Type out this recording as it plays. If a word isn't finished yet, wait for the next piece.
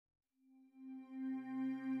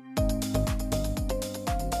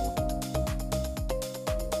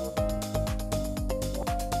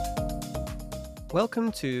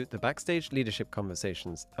Welcome to the Backstage Leadership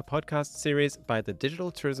Conversations, a podcast series by the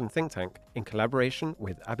Digital Tourism Think Tank in collaboration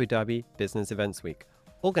with Abu Dhabi Business Events Week,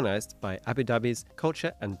 organized by Abu Dhabi's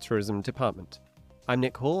Culture and Tourism Department. I'm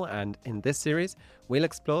Nick Hall, and in this series, we'll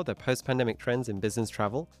explore the post-pandemic trends in business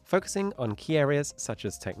travel, focusing on key areas such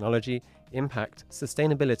as technology, impact,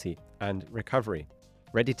 sustainability, and recovery.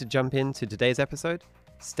 Ready to jump into today's episode?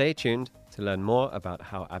 Stay tuned to learn more about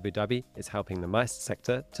how Abu Dhabi is helping the MICE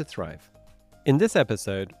sector to thrive. In this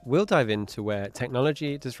episode, we'll dive into where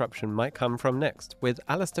technology disruption might come from next with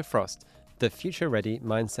Allister Frost, the future-ready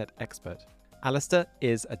mindset expert. Allister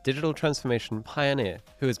is a digital transformation pioneer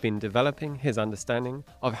who has been developing his understanding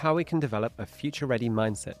of how we can develop a future-ready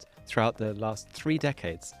mindset throughout the last 3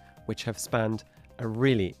 decades, which have spanned a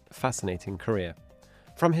really fascinating career.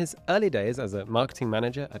 From his early days as a marketing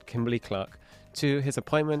manager at Kimberly-Clark to his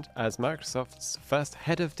appointment as Microsoft's first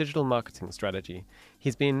head of digital marketing strategy,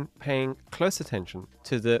 he's been paying close attention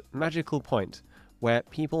to the magical point where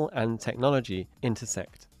people and technology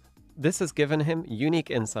intersect. This has given him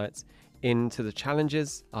unique insights into the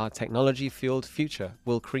challenges our technology-fueled future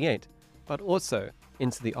will create, but also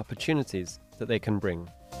into the opportunities that they can bring.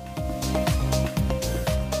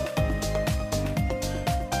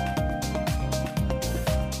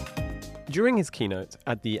 During his keynote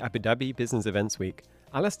at the Abu Dhabi Business Events Week,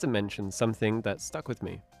 Allister mentioned something that stuck with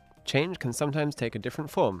me. Change can sometimes take a different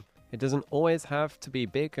form. It doesn't always have to be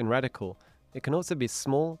big and radical. It can also be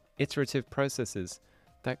small, iterative processes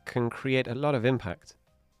that can create a lot of impact.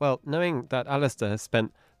 Well, knowing that Allister has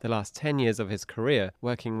spent the last 10 years of his career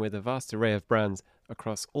working with a vast array of brands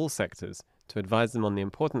across all sectors to advise them on the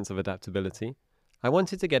importance of adaptability, I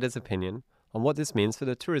wanted to get his opinion on what this means for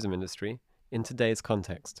the tourism industry in today's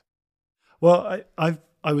context. Well,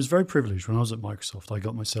 I was very privileged when I was at Microsoft. I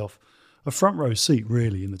got myself a front row seat,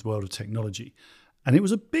 really, in the world of technology. And it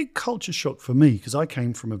was a big culture shock for me because I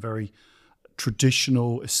came from a very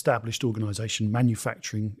traditional, established organization,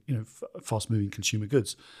 manufacturing, fast-moving consumer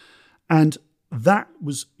goods. And that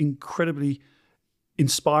was incredibly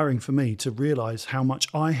inspiring for me to realize how much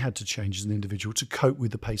I had to change as an individual to cope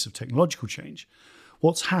with the pace of technological change.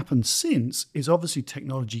 What's happened since is obviously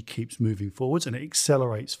technology keeps moving forwards and it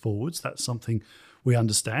accelerates forwards. That's something we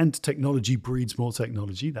understand. Technology breeds more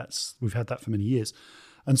technology. We've had that for many years.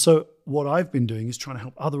 And so what I've been doing is trying to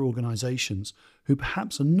help other organizations who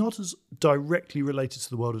perhaps are not as directly related to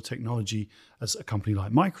the world of technology as a company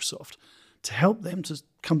like Microsoft, to help them to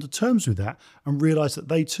come to terms with that and realize that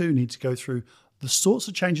they too need to go through the sorts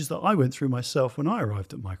of changes that I went through myself when I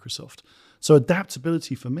arrived at Microsoft. So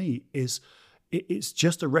adaptability for me it's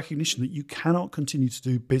just a recognition that you cannot continue to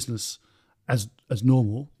do business as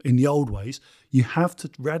normal in the old ways. You have to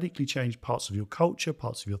radically change parts of your culture,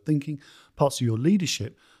 parts of your thinking, parts of your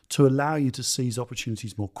leadership to allow you to seize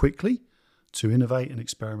opportunities more quickly, to innovate and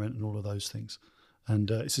experiment and all of those things. And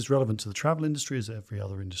it's as relevant to the travel industry as every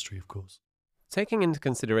other industry, of course. Taking into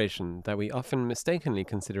consideration that we often mistakenly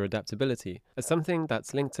consider adaptability as something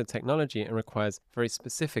that's linked to technology and requires very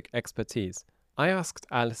specific expertise, I asked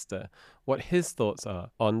Allister what his thoughts are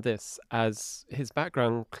on this, as his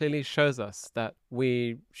background clearly shows us that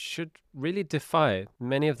we should really defy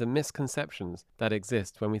many of the misconceptions that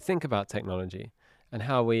exist when we think about technology and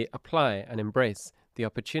how we apply and embrace the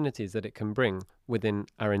opportunities that it can bring within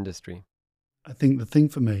our industry. I think the thing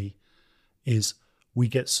for me is we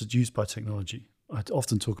get seduced by technology. I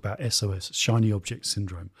often talk about SOS, shiny object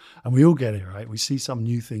syndrome, and we all get it, right? We see some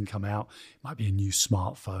new thing come out. It might be a new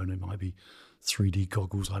smartphone. It might be 3D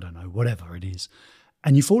goggles, I don't know, whatever it is.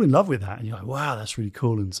 And you fall in love with that and you're like, wow, that's really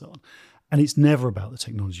cool and so on. And it's never about the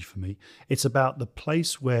technology for me. It's about the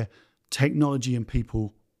place where technology and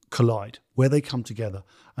people collide, where they come together.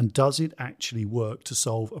 And does it actually work to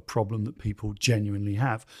solve a problem that people genuinely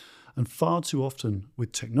have? And far too often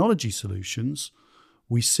with technology solutions,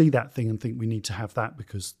 we see that thing and think we need to have that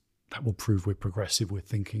because that will prove we're progressive, we're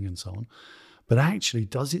thinking and so on. But actually,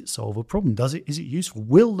 does it solve a problem? Is it useful?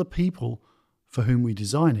 Will the people for whom we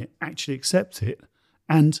design it actually accept it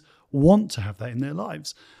and want to have that in their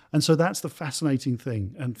lives? And so that's the fascinating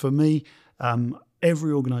thing. And for me,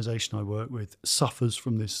 every organization I work with suffers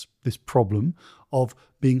from this problem of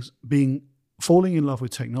falling in love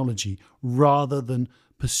with technology rather than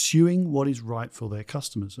pursuing what is right for their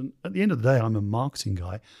customers. And at the end of the day, I'm a marketing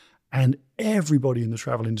guy, and everybody in the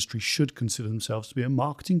travel industry should consider themselves to be a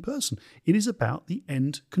marketing person. It is about the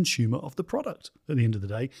end consumer of the product at the end of the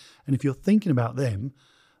day. And if you're thinking about them,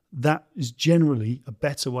 that is generally a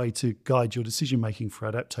better way to guide your decision-making for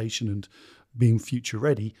adaptation and being future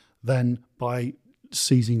ready than by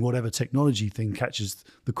seizing whatever technology thing catches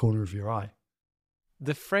the corner of your eye.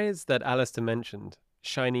 The phrase that Allister mentioned,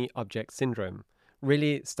 shiny object syndrome,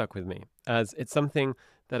 really stuck with me, as it's something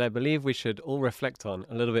that I believe we should all reflect on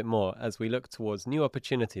a little bit more as we look towards new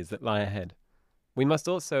opportunities that lie ahead. We must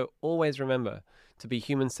also always remember to be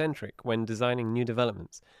human-centric when designing new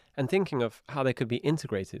developments and thinking of how they could be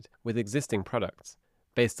integrated with existing products.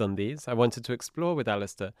 Based on these, I wanted to explore with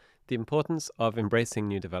Allister the importance of embracing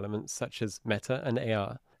new developments such as Meta and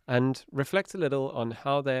AR, and reflect a little on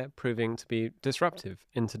how they're proving to be disruptive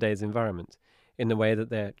in today's environment, in the way that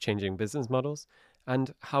they're changing business models,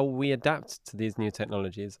 and how we adapt to these new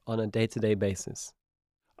technologies on a day-to-day basis.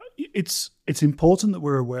 It's important that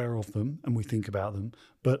we're aware of them and we think about them,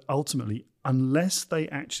 but ultimately, unless they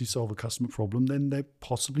actually solve a customer problem, then they're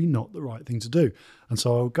possibly not the right thing to do. And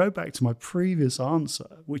so I'll go back to my previous answer,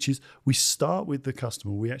 which is we start with the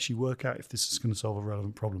customer. We actually work out if this is going to solve a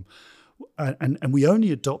relevant problem. And we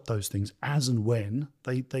only adopt those things as and when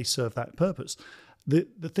they serve that purpose. The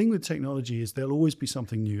thing with technology is there'll always be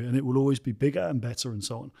something new and it will always be bigger and better and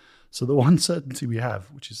so on. So the one certainty we have,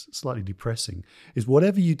 which is slightly depressing, is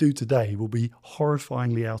whatever you do today will be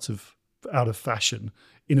horrifyingly out of fashion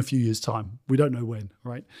in a few years' time. We don't know when,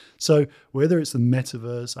 right? So whether it's the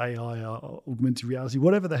metaverse, AI, augmented reality,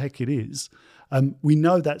 whatever the heck it is, we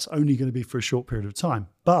know that's only going to be for a short period of time.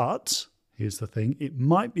 But here's the thing, it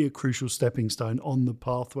might be a crucial stepping stone on the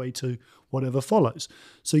pathway to whatever follows.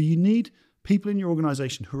 So you need people in your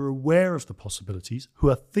organization who are aware of the possibilities, who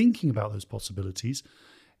are thinking about those possibilities,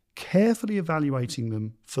 carefully evaluating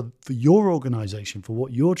them for your organization, for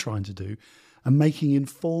what you're trying to do, and making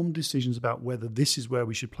informed decisions about whether this is where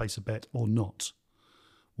we should place a bet or not.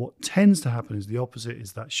 What tends to happen is the opposite,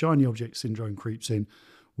 is that shiny object syndrome creeps in.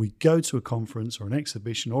 We go to a conference or an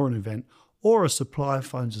exhibition or an event, or a supplier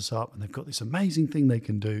phones us up and they've got this amazing thing they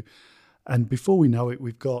can do. And before we know it,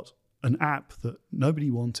 we've got an app that nobody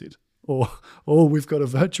wanted. Or we've got a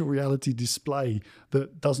virtual reality display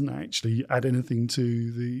that doesn't actually add anything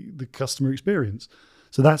to the customer experience.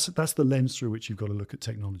 So that's the lens through which you've got to look at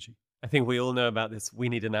technology. I think we all know about this "we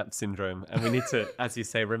need an app" syndrome, and we need to, as you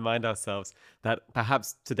say, remind ourselves that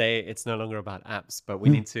perhaps today it's no longer about apps, but we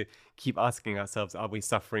need to keep asking ourselves, are we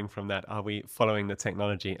suffering from that? Are we following the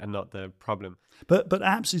technology and not the problem? But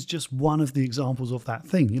apps is just one of the examples of that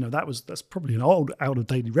thing. That's probably an old, out of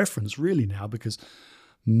date reference really now, because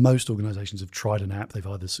most organizations have tried an app. They've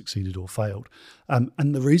either succeeded or failed.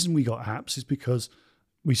 And the reason we got apps is because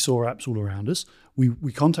we saw apps all around us.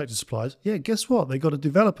 We contacted suppliers. Yeah, guess what? They got a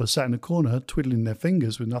developer sat in a corner twiddling their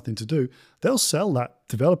fingers with nothing to do. They'll sell that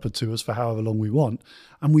developer to us for however long we want.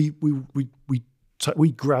 And we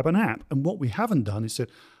grab an app. And what we haven't done is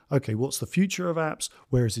said, okay, what's the future of apps?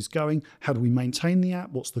 Where is this going? How do we maintain the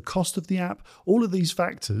app? What's the cost of the app? All of these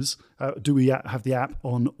factors. Do we have the app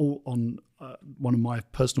on one of my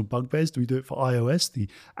personal bugbears? Do we do it for iOS, the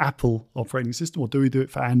Apple operating system, or do we do it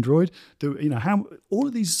for Android? All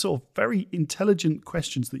of these sort of very intelligent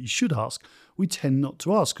questions that you should ask, we tend not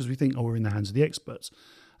to ask because we think, we're in the hands of the experts.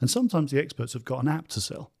 And sometimes the experts have got an app to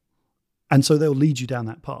sell. And so they'll lead you down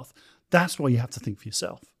that path. That's why you have to think for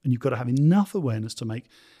yourself. And you've got to have enough awareness to make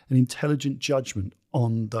an intelligent judgment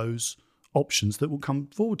on those options that will come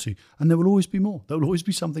forward to you. And there will always be more. There will always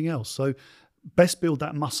be something else. So best build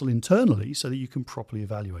that muscle internally so that you can properly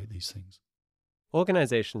evaluate these things.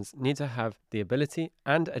 Organizations need to have the ability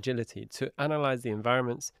and agility to analyze the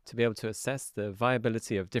environments, to be able to assess the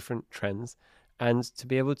viability of different trends, and to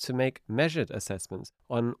be able to make measured assessments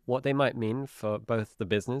on what they might mean for both the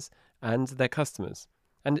business and their customers.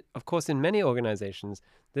 And of course, in many organizations,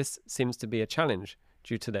 this seems to be a challenge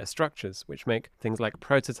due to their structures, which make things like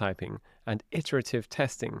prototyping and iterative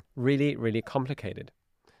testing really, really complicated.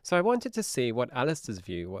 So I wanted to see what Allister's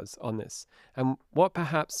view was on this, and what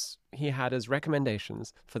perhaps he had as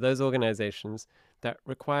recommendations for those organizations that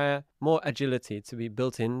require more agility to be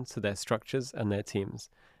built into their structures and their teams,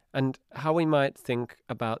 and how we might think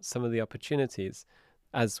about some of the opportunities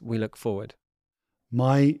as we look forward.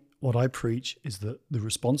 What I preach is that the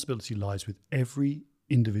responsibility lies with every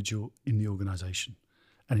individual in the organization.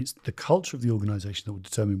 And it's the culture of the organization that will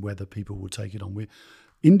determine whether people will take it on.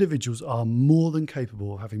 Individuals are more than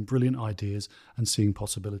capable of having brilliant ideas and seeing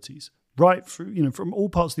possibilities. Right through, from all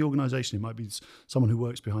parts of the organization. It might be someone who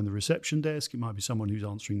works behind the reception desk. It might be someone who's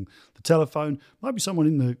answering the telephone. It might be someone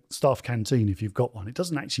in the staff canteen if you've got one. It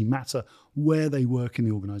doesn't actually matter where they work in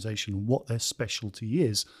the organization and what their specialty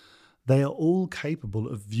is. They are all capable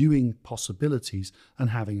of viewing possibilities and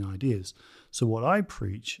having ideas. So what I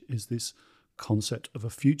preach is this concept of a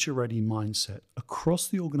future-ready mindset across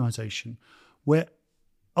the organization, where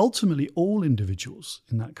ultimately all individuals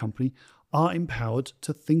in that company are empowered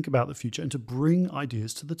to think about the future and to bring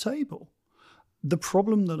ideas to the table. The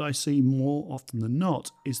problem that I see more often than not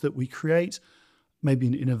is that we create maybe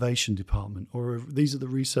an innovation department, or these are the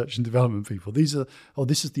research and development people. This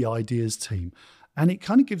is the ideas team. And it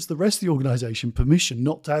kind of gives the rest of the organization permission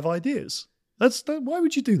not to have ideas. Why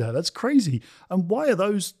would you do that? That's crazy. And why are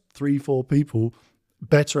those 3-4 people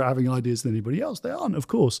better at having ideas than anybody else? They aren't, of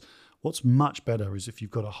course. What's much better is if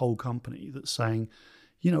you've got a whole company that's saying,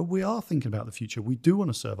 we are thinking about the future. We do want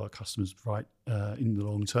to serve our customers right in the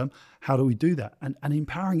long term. How do we do that? And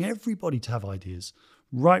empowering everybody to have ideas,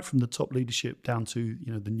 right from the top leadership down to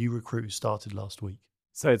the new recruit who started last week.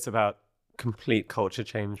 So it's about complete culture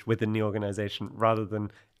change within the organization rather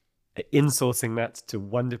than insourcing that to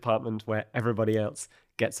one department where everybody else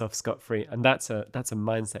gets off scot-free. And that's a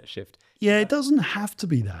mindset shift. Yeah, it doesn't have to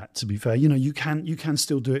be that, to be fair. You can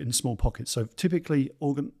still do it in small pockets. So typically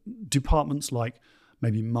departments like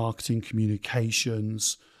maybe marketing,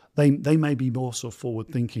 communications, they may be more sort of forward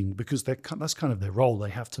thinking because that's kind of their role. They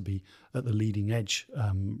have to be at the leading edge,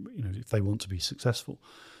 if they want to be successful.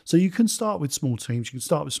 So you can start with small teams, you can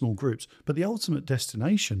start with small groups, but the ultimate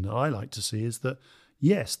destination that I like to see is that,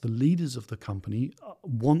 yes, the leaders of the company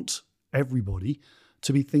want everybody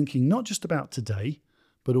to be thinking not just about today,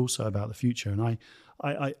 but also about the future. And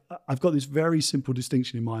I've got this very simple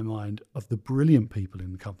distinction in my mind of the brilliant people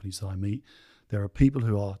in the companies that I meet. There are people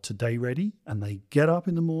who are today ready and they get up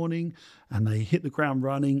in the morning and they hit the ground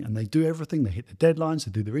running and they do everything. They hit their deadlines,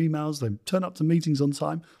 they do their emails, they turn up to meetings on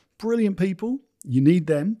time. Brilliant people. You need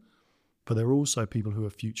them. But there are also people who are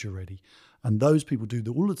future ready. And those people do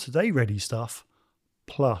all the today ready stuff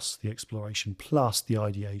plus the exploration, plus the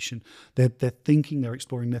ideation. They're thinking, they're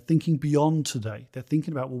exploring, they're thinking beyond today. They're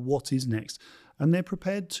thinking about, what is next? And they're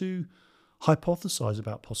prepared to hypothesize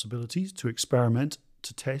about possibilities, to experiment,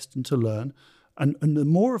 to test and to learn. And the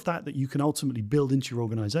more of that you can ultimately build into your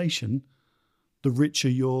organization, the richer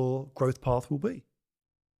your growth path will be.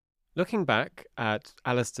 Looking back at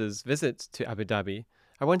Allister's visit to Abu Dhabi,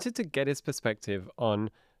 I wanted to get his perspective on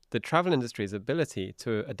the travel industry's ability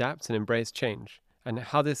to adapt and embrace change and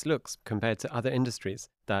how this looks compared to other industries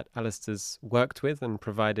that Allister's worked with and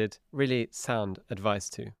provided really sound advice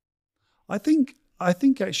to. I think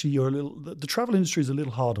actually the travel industry is a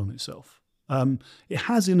little hard on itself. It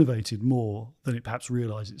has innovated more than it perhaps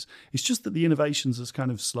realizes. It's just that the innovations are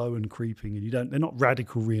kind of slow and creeping, and they're not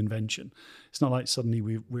radical reinvention. It's not like suddenly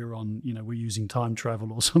we're using time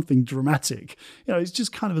travel or something dramatic. It's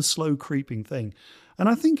just kind of a slow creeping thing. And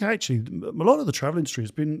I think actually a lot of the travel industry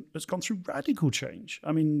has gone through radical change.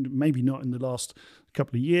 I mean, maybe not in the last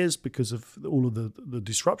couple of years because of all of the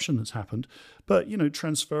disruption that's happened, but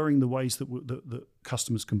transferring the ways that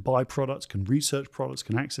customers can buy products, can research products,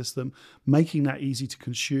 can access them, making that easy to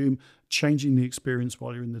consume, changing the experience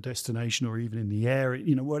while you're in the destination or even in the air,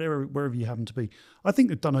 wherever you happen to be. I think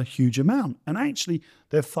they've done a huge amount, and actually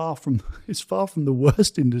it's far from the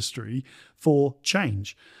worst industry for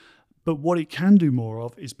change. But what it can do more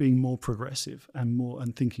of is being more progressive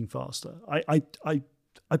and thinking faster.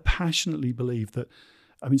 I passionately believe that,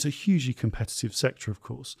 it's a hugely competitive sector, of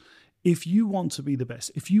course. If you want to be the best,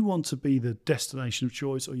 if you want to be the destination of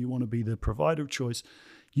choice or you want to be the provider of choice,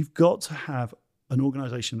 you've got to have an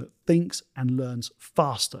organization that thinks and learns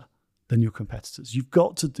faster than your competitors. You've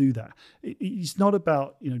got to do that. It's not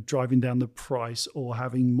about driving down the price or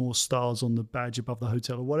having more stars on the badge above the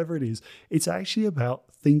hotel or whatever it is. It's actually about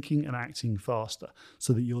thinking and acting faster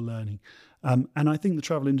so that you're learning. And I think the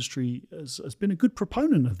travel industry has been a good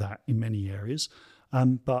proponent of that in many areas.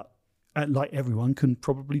 But like everyone, can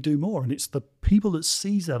probably do more. And it's the people that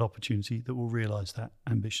seize that opportunity that will realize that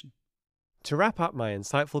ambition. To wrap up my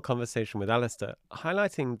insightful conversation with Allister,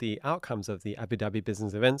 highlighting the outcomes of the Abu Dhabi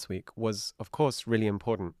Business Events Week was, of course, really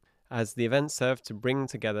important, as the event served to bring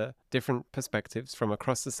together different perspectives from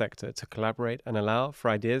across the sector to collaborate and allow for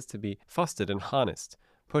ideas to be fostered and harnessed,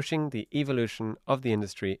 pushing the evolution of the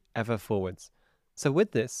industry ever forwards. So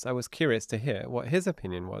with this, I was curious to hear what his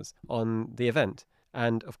opinion was on the event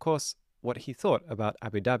and, of course, what he thought about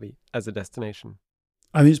Abu Dhabi as a destination.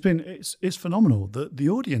 I mean, it's phenomenal. The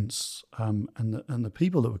audience and the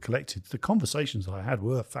people that were collected, the conversations I had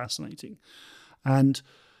were fascinating, and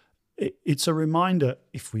it's a reminder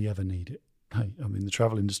if we ever need it. Hey, I mean, the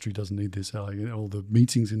travel industry doesn't need this, or the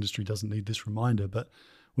meetings industry doesn't need this reminder. But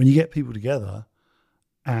when you get people together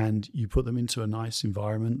and you put them into a nice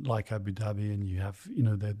environment like Abu Dhabi, and you have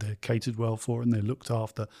they're catered well for and they're looked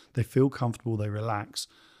after, they feel comfortable, they relax.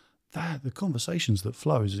 The conversations that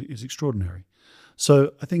flow is extraordinary.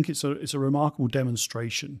 So I think it's a remarkable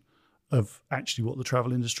demonstration of actually what the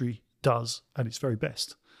travel industry does at its very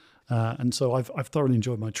best. And so I've thoroughly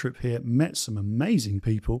enjoyed my trip here, met some amazing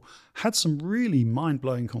people, had some really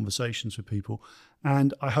mind-blowing conversations with people,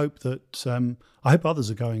 and I hope that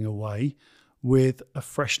others are going away with a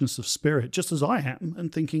freshness of spirit, just as I am,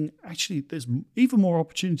 and thinking, actually, there's even more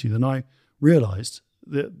opportunity than I realized.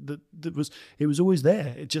 It was always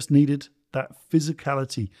there. It just needed that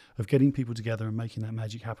physicality of getting people together and making that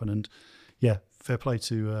magic happen. And yeah, fair play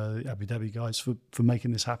to the Abu Dhabi guys for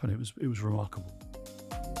making this happen. It was remarkable.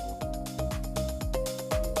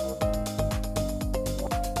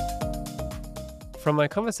 From my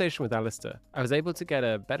conversation with Allister, I was able to get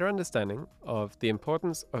a better understanding of the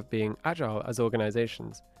importance of being agile as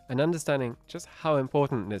organizations and understanding just how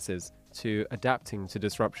important this is to adapting to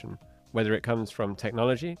disruption, whether it comes from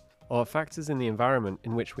technology or factors in the environment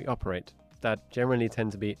in which we operate that generally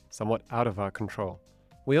tend to be somewhat out of our control.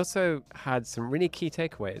 We also had some really key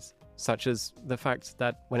takeaways, such as the fact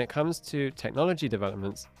that when it comes to technology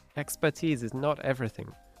developments, expertise is not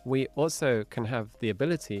everything. We also can have the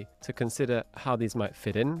ability to consider how these might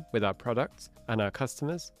fit in with our products and our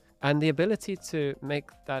customers, and the ability to make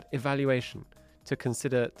that evaluation, to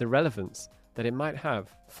consider the relevance that it might have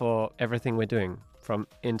for everything we're doing, from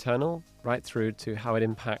internal right through to how it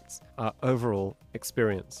impacts our overall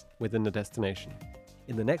experience within the destination.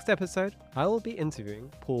 In the next episode, I will be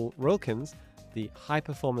interviewing Paul Rolkins, the high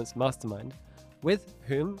performance mastermind, with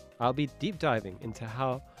whom I'll be deep diving into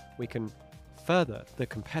how we can further the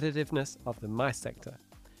competitiveness of the MICE sector.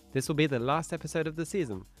 This will be the last episode of the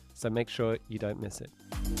season, so make sure you don't miss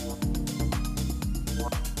it.